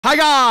Hi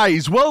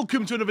guys,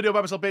 welcome to another video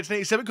by myself,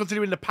 Bates87,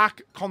 continuing the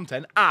pack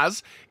content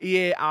as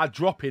EA are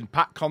dropping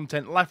pack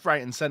content left,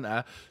 right and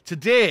centre.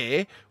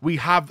 Today, we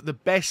have the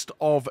best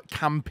of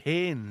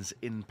campaigns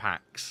in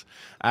packs,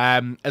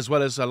 as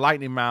well as a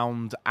lightning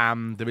round,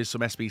 and there is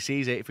some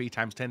SBCs, 83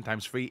 times 10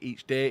 times 3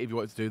 each day if you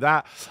want to do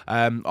that.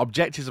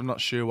 Objectives, I'm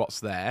not sure what's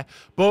there,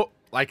 but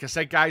like I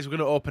said, guys, we're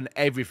going to open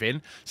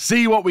everything,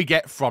 see what we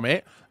get from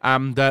it,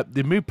 and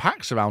they move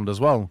packs around as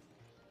well.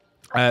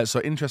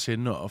 So interesting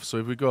enough, so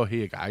if we go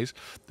here, guys,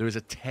 there is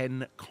a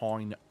 10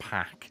 coin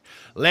pack.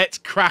 Let's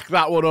crack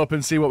that one up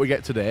and see what we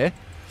get today.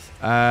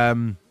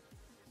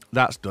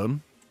 That's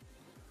done.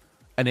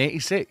 An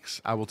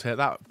 86. I will take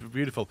that.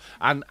 Beautiful.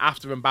 And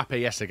after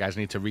Mbappe yesterday, guys, I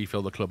need to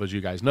refill the club, as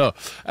you guys know.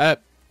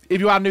 If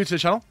you are new to the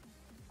channel,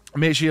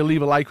 make sure you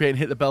leave a like rate and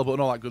hit the bell button,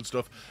 all that good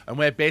stuff. And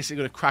we're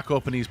basically going to crack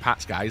open these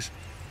packs, guys,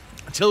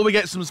 until we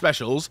get some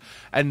specials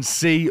and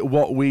see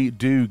what we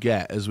do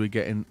get as we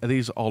get in. Are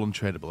these all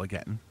untradeable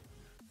again?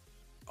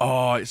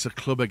 Oh, it's a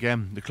club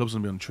again. The club's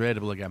going to be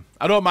untradeable again.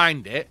 I don't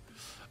mind it.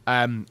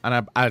 And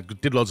I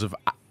did loads of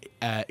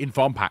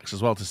inform packs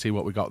as well to see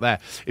what we got there.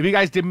 If you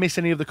guys did miss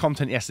any of the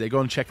content yesterday, go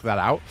and check that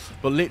out.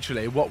 But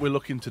literally, what we're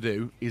looking to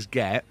do is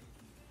get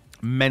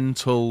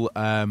mental...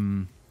 what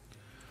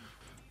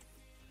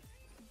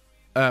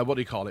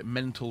do you call it?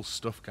 Mental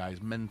stuff, guys.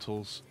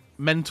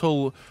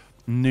 Mental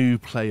new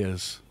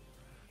players.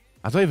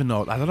 I don't even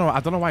know. I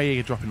don't know why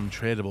you're dropping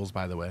untradables,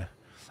 by the way.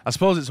 I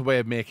suppose it's a way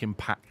of making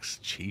packs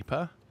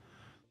cheaper.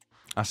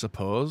 I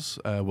suppose.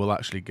 We'll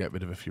actually get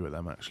rid of a few of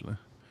them, actually.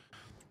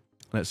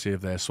 Let's see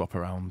if they swap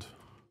around.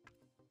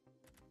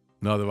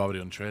 No, they're already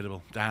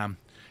untradeable. Damn.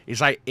 It's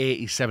like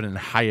 87 and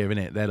higher,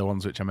 innit? They're the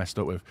ones which I messed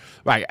up with.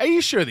 Right, are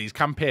you sure these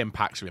campaign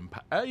packs are in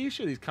packs? Are you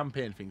sure these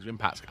campaign things are in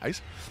packs,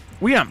 guys?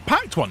 We haven't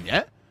packed one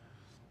yet.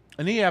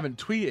 And he haven't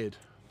tweeted.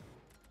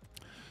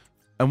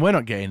 And we're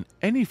not getting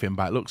anything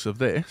by looks of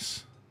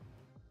this.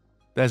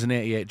 There's an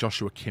 88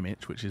 Joshua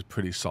Kimmich, which is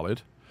pretty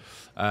solid.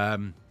 If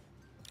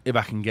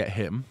I can get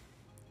him.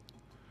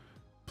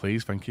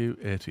 Please, thank you.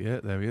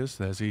 88, there he is.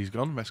 He's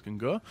gone. Rest can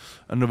go.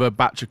 Another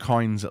batch of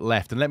coins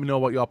left. And let me know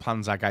what your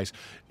plans are, guys.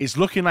 It's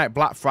looking like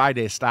Black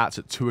Friday starts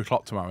at 2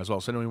 o'clock tomorrow as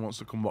well. So anyone who wants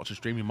to come watch a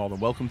stream, you're more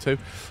than welcome to.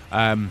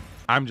 I'm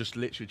just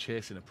literally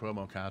chasing a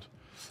promo card.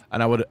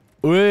 And I would...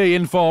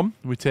 inform.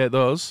 We take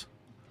those.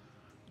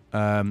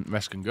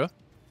 Rest can go.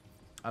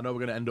 I know we're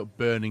going to end up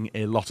burning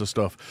a lot of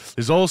stuff.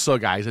 There's also,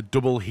 guys, a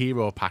double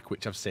hero pack,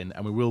 which I've seen.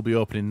 And we will be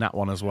opening that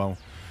one as well.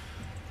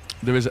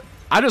 There is...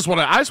 I just want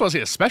to see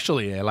a special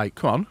here. Like,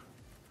 come on.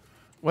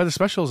 Where are the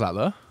specials at,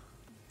 though?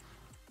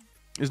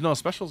 There's no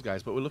specials,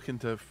 guys, but we're looking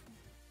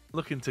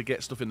to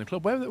get stuff in the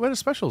club. Where are the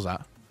specials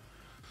at?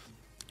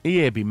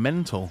 EA be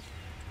mental.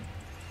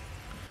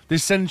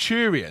 There's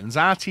Centurions,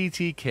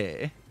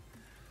 RTTK.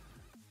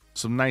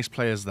 Some nice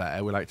players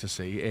there we like to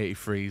see.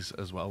 83s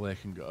as well, they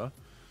can go.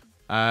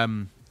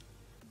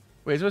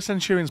 Wait, is there a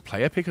Centurions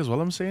player pick as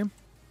well I'm seeing?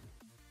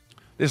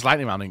 This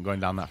lightning round ain't going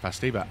down that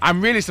fast either. I'm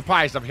really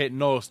surprised I've hit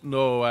no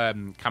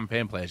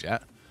campaign players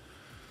yet.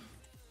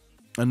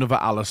 Another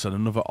Allison,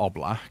 another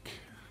Oblak.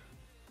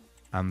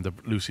 And the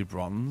Lucy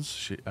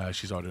Bronze.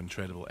 She's already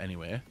untradeable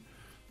anyway.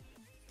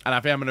 And I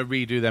think I'm going to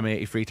redo them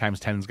 83 times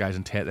 10s, guys,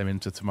 and take them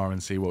into tomorrow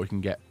and see what we can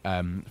get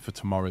for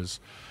tomorrow's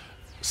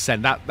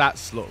send.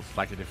 That's looks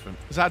like a different...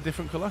 Is that a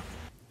different colour?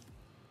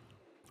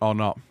 Or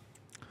not?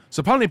 So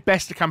apparently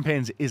best of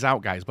campaigns is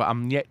out, guys, but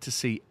I'm yet to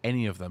see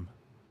any of them.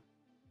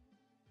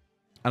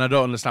 And I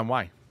don't understand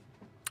why.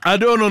 I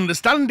don't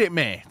understand it,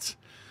 mate.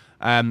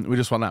 We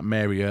just want that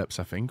Mary Earps,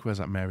 I think. Where's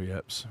that Mary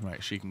Earps?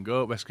 Right, she can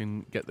go. Wes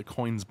can get the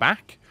coins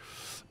back.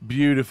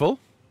 Beautiful.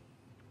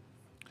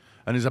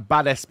 And there's a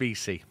bad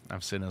SBC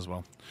I've seen as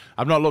well.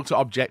 I've not looked at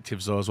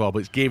objectives, though, as well, but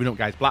it's gearing up,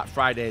 guys. Black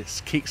Friday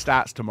kick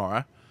starts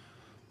tomorrow.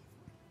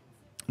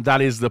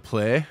 That is the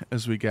play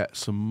as we get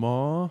some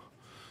more.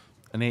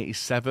 An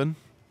 87.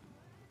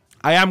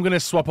 I am going to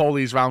swap all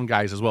these round,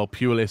 guys, as well,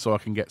 purely so I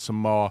can get some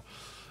more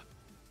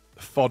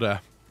fodder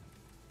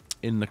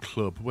in the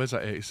club. Where's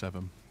that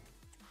 87?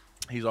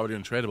 He's already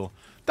untradeable.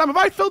 Damn, have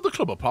I filled the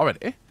club up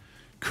already?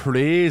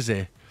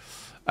 Crazy.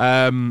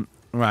 Right.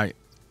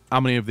 How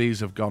many of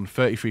these have gone?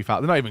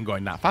 33,000. They're not even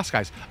going that fast,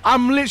 guys.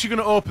 I'm literally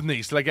going to open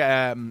these till I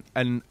get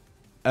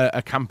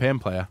a campaign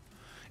player.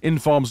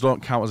 Informs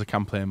don't count as a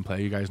campaign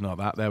player. You guys know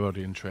that. They're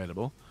already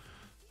untradeable.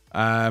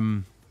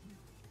 The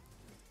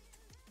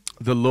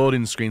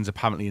loading screen's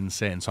apparently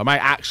insane. So I might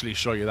actually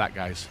show you that,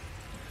 guys.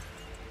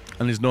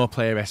 And there's no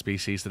player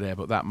SBCs today,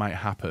 but that might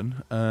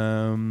happen.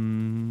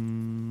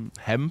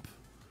 Hemp.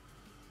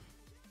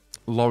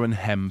 Lauren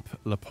Hemp,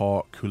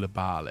 Laporte,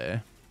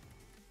 Koulibaly.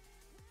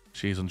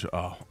 She's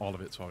oh, all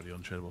of it's already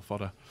untradeable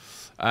fodder.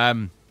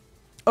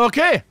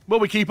 Okay, well,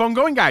 we keep on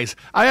going, guys.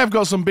 I have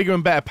got some bigger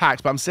and better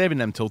packs, but I'm saving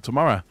them till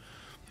tomorrow.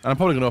 And I'm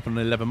probably going to open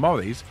 11 more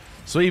of these.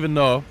 So even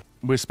though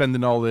we're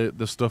spending all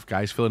the stuff,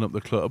 guys, filling up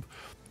the club,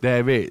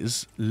 there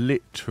is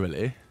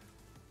literally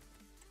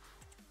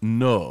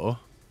no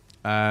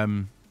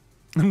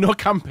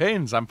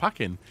campaigns I'm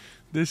packing.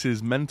 This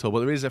is mental. But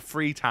there is a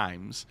 3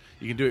 times.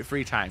 You can do it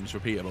 3 times,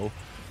 repeatable.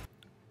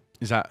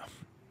 Is that...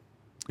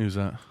 Who's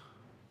that?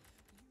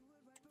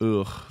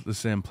 Ugh, the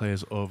same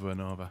players over and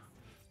over.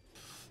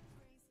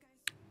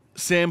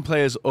 Same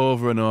players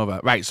over and over.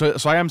 Right, so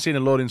I am seeing a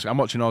loading... I'm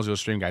watching Ozio's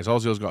stream, guys.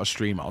 Ozio's got a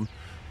stream on.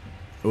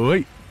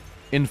 Oi.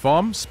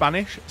 Inform,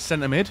 Spanish,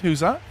 centre mid.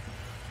 Who's that?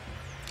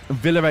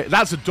 Villarreal.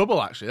 That's a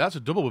double, actually. That's a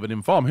double with an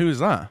Inform. Who is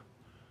that?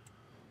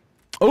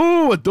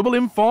 Oh, a double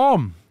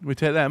Inform. We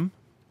take them.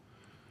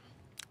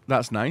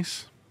 That's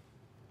nice.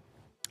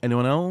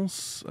 Anyone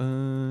else?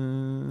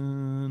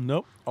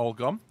 Nope. All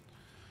gone.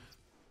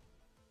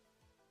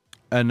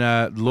 And,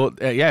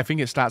 yeah, I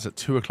think it starts at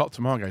 2 o'clock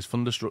tomorrow, guys.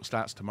 Thunderstruck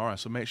starts tomorrow,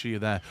 so make sure you're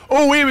there.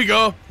 Oh, here we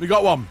go. We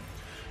got one.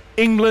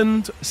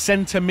 England,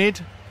 centre mid,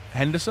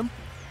 Henderson.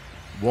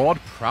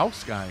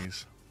 Ward-Prowse,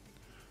 guys.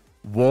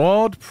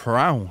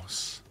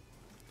 Ward-Prowse.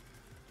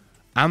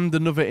 And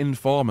another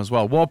Inform as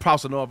well.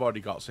 Ward-Prowse I know I've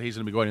already got, so he's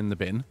going to be going in the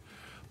bin.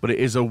 But it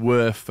is a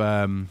worth...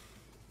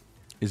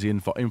 is the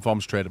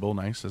Inform's tradable?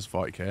 Nice, there's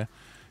 40k.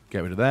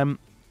 Get rid of them.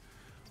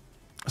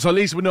 So at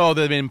least we know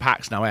they're in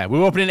packs now, eh?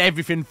 We're opening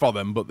everything for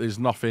them, but there's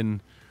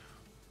nothing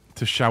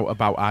to shout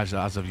about as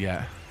of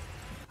yet.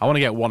 I want to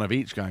get one of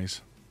each,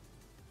 guys.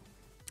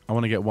 I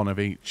want to get one of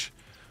each.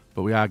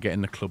 But we are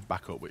getting the club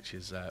back up, which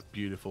is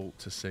beautiful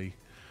to see.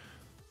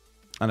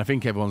 And I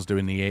think everyone's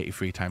doing the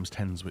 83 times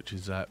 10s, which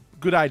is a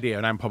good idea.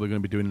 And I'm probably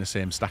going to be doing the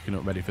same, stacking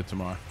up ready for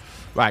tomorrow.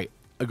 Right,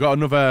 I've got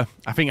another...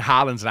 I think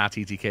Haaland's an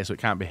RTTK, so it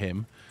can't be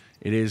him.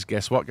 It is,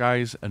 guess what,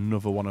 guys?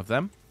 Another one of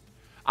them.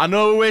 I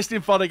know we're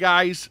wasting fodder,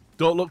 guys.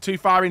 Don't look too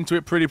far into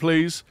it, pretty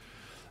please.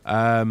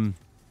 And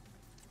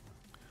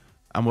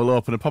we'll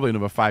open probably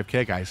another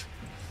 5k, guys.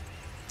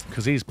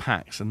 Because these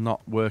packs are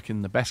not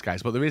working the best,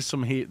 guys. But there is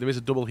there is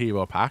a double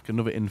hero pack,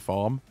 another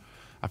Inform.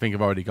 I think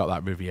I've already got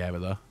that Riviera,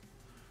 though.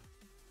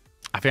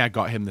 I think I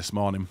got him this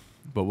morning.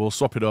 But we'll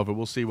swap it over.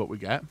 We'll see what we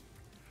get.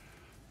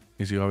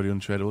 Is he already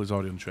untradeable? He's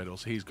already untradeable,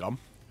 so he's gone.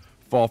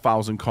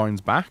 4,000 coins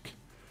back.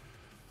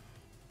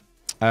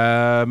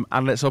 And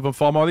let's open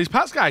 4 more of these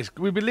packs, guys.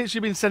 We've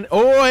literally been sent...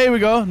 Oh, here we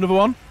go. Another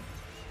one.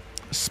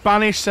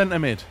 Spanish centre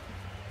mid.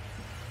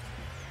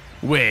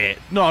 Wait,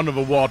 not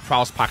another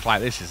Ward-Prowse pack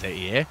like this, is it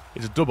here?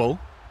 It's a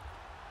double.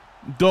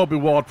 Don't be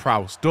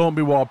Ward-Prowse. Don't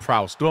be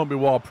Ward-Prowse. Don't be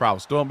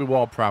Ward-Prowse. Don't be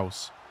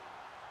Ward-Prowse.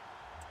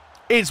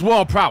 It's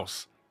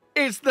Ward-Prowse.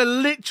 It's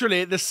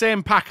literally the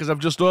same pack as I've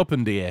just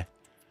opened here.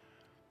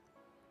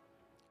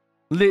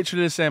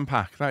 Literally the same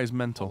pack. That is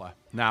mental.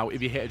 Now,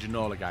 if you hit a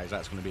Ginola, guys,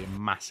 that's going to be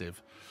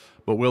massive.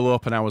 But we'll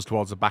open ours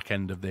towards the back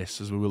end of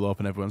this, as we will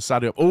open everyone's.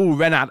 Sadio. Oh,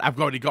 Renard. I've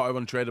already got her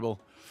untradeable.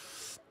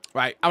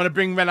 Right, I'm going to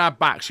bring Renard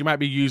back. She might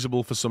be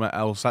usable for something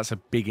else. That's a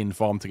big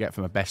Inform to get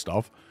from a best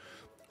of.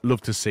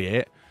 Love to see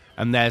it.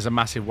 And there's a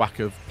massive whack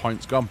of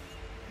points gone.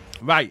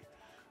 Right,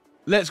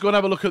 let's go and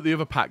have a look at the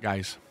other pack,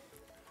 guys.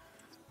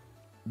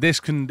 This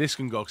can go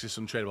because it's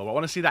untradeable. But I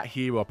want to see that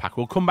hero pack.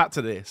 We'll come back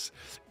to this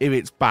if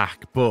it's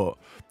back. But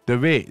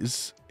there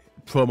is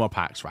promo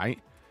packs, right?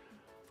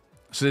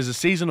 So there's a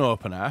season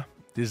opener.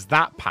 There's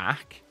that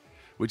pack,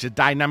 which is a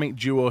dynamic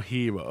duo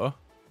hero.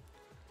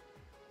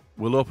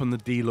 We'll open the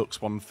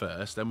deluxe one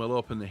first, then we'll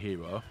open the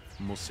hero,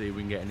 and we'll see if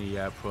we can get any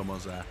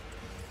promos there.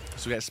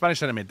 So we get Spanish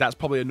centre mid. That's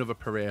probably another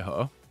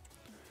Parejo.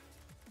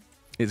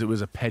 It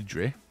was a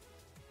Pedri.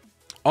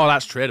 Oh,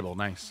 that's tradable.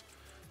 Nice.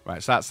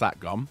 Right, so that's that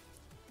gone.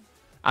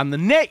 And the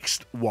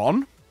next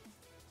one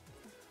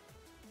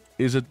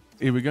is a...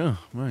 Here we go.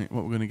 Right,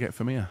 what we're going to get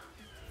from here.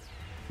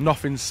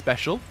 Nothing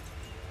special.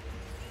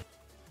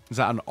 Is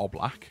that an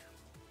Oblak?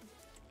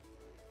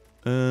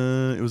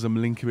 It was a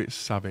Milinkovic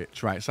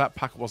Savic. Right, so that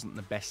pack wasn't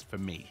the best for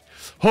me.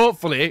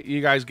 Hopefully, you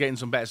guys are getting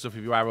some better stuff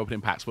if you are opening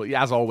packs. But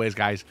yeah, as always,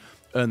 guys,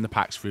 earn the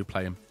packs through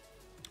playing.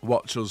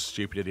 Watch us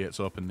stupid idiots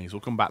open these.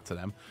 We'll come back to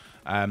them.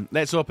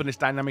 Let's open this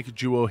dynamic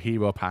duo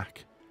hero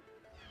pack.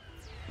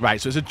 Right,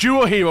 so it's a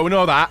duo hero. We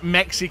know that.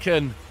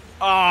 Mexican.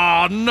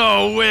 Oh,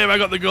 no way have I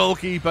got the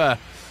goalkeeper.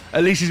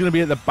 At least he's going to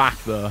be at the back,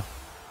 though.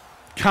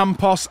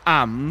 Campos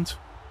and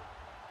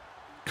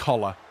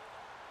Collar.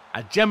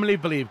 I generally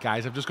believe,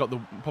 guys, I've just got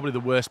probably the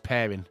worst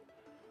pairing.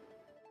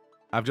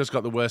 I've just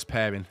got the worst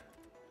pairing.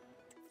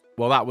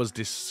 Well, that was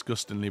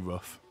disgustingly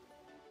rough.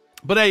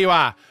 But there you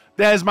are.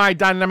 There's my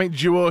dynamic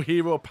duo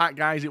hero pack,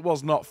 guys. It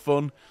was not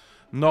fun,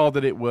 nor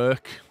did it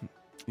work.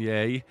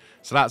 Yay.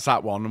 So that's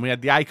that one. And we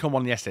had the icon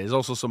one yesterday. There's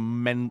also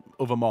some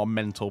other more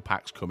mental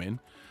packs coming.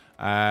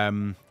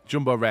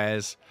 Jumbo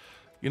rares.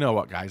 You know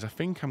what, guys? I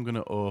think I'm going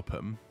to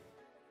open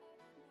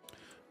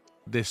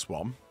this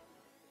one.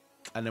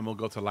 And then we'll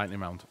go to lightning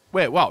round.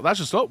 Wait, wow, that's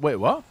just up. Wait,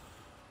 what?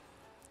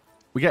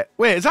 Wait,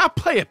 is that a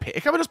player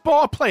pick? Have I just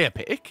bought a player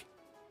pick?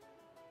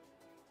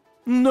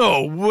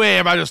 No way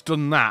have I just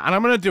done that. And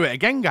I'm going to do it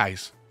again,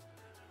 guys.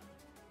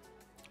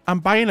 I'm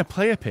buying a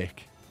player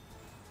pick.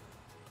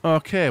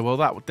 Okay, well,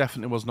 that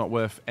definitely was not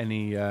worth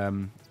any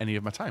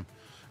of my time.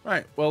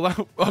 Right,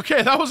 well,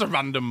 okay, that was a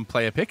random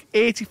player pick.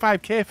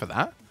 85k for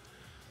that.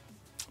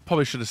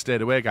 Probably should have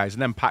stayed away, guys.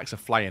 And then packs are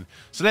flying.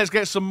 So let's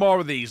get some more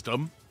of these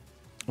done.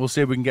 We'll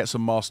see if we can get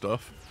some more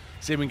stuff.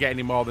 See if we can get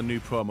any more of the new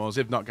promos.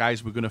 If not,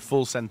 guys, we're going to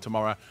full send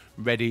tomorrow,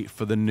 ready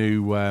for the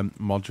new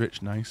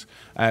Modric. Nice.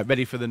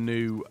 Ready for the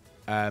new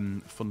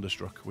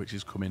Thunderstruck, which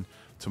is coming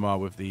tomorrow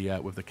with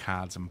the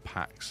cards and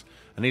packs.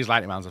 And these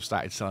lightning rounds have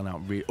started selling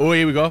out. Oh,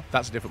 here we go.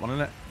 That's a different one,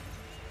 isn't it?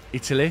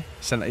 Italy.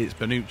 It's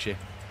Bonucci.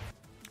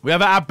 We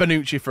haven't had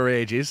Bonucci for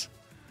ages.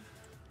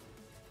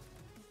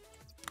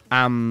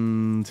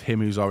 And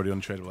him who's already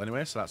untradeable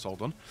anyway, so that's all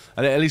done.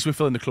 And at least we're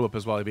filling the club up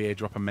as well. EA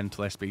drop a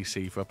mental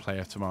SBC for a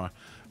player tomorrow.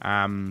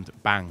 And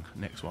bang,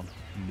 next one.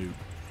 Noob.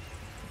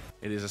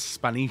 It is a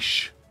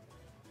Spanish.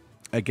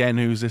 Again,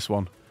 who's this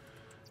one?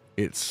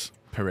 It's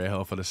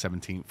Perejo for the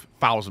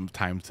 17,000th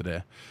time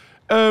today.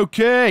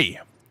 Okay.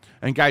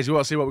 And guys, you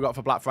want to see what we got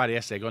for Black Friday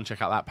yesterday? Go and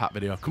check out that pack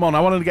video. Come on, I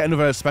wanted to get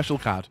another special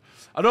card.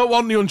 I don't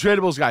want the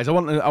untradables, guys. I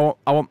want.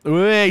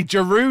 Hey,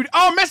 Giroud.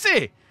 Oh,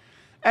 Messi.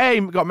 Hey,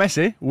 got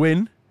Messi.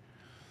 Win.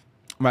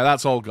 Right,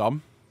 that's all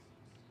gone.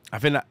 I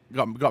think that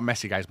got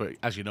Messi, guys, but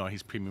as you know,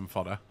 he's premium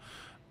fodder.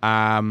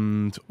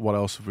 And what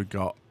else have we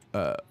got?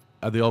 Are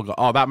they all got?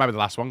 Oh, that might be the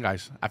last one,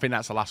 guys. I think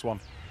that's the last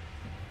one.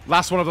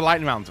 Last one of the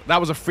lightning round.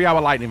 That was a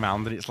 3-hour lightning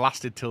round, and it's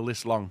lasted till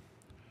this long.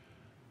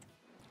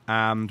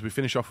 And we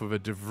finish off with a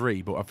De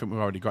Vrij, but I think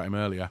we've already got him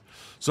earlier.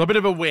 So a bit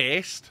of a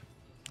waste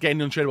getting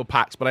the untradeable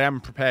packs, but I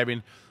am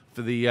preparing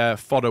for the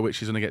fodder,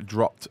 which is going to get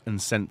dropped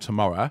and sent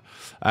tomorrow.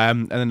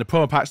 And then the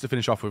promo packs to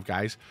finish off with,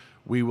 guys.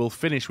 We will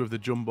finish with the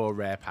jumbo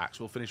rare packs.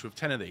 We'll finish with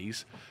 10 of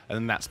these, and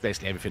then that's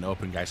basically everything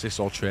open, guys. This is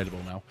all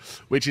tradable now,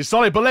 which is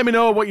solid. But let me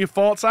know what your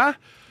thoughts are,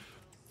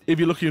 if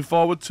you're looking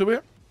forward to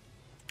it.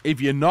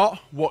 If you're not,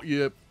 what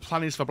your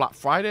plan is for Black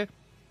Friday.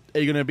 Are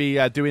you going to be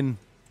doing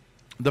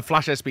the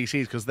Flash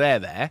SBCs because they're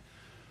there?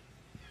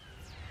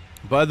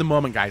 But at the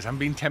moment, guys, I'm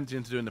being tempted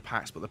into doing the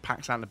packs, but the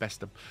packs aren't the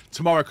best.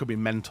 Tomorrow could be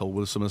mental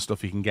with some of the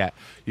stuff you can get.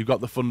 You've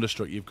got the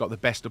Thunderstruck, you've got the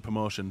best of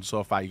promotion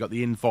so far, you've got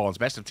the Informs,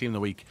 best of Team of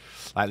the Week.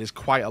 Like, there's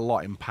quite a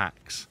lot in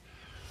packs.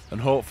 And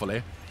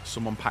hopefully,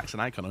 someone packs an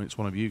icon, and it's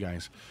one of you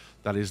guys.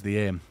 That is the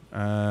aim.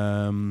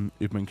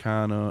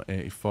 Upamecano,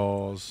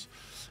 84s,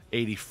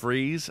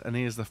 83s, and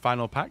here's the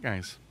final pack,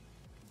 guys.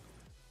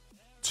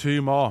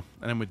 2 more,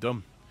 and then we're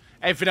done.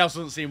 Everything else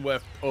doesn't seem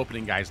worth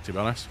opening, guys, to be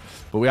honest.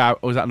 But we are...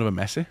 Oh, is that another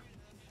Messi?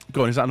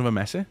 Go on, is that another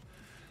Messi?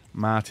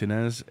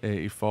 Martinez,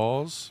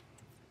 84s.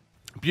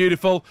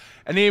 Beautiful.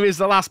 And here is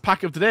the last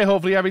pack of today.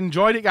 Hopefully you've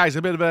enjoyed it, guys.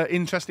 A bit of an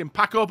interesting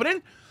pack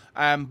opening,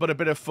 but a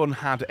bit of fun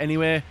had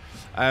anyway.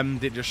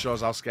 It just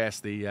shows how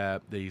scarce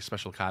the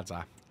special cards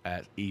are,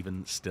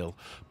 even still.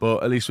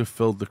 But at least we've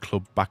filled the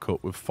club back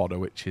up with fodder,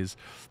 which is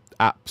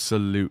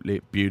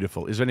absolutely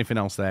beautiful. Is there anything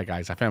else there,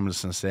 guys? I think I'm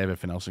just going to save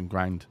everything else and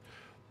grind.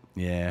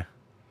 Yeah.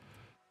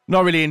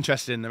 Not really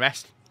interested in the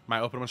rest.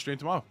 Might open on my stream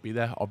tomorrow. Be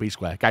there or be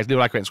square. Guys, do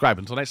like, rate, and subscribe.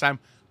 Until next time,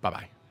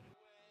 bye-bye.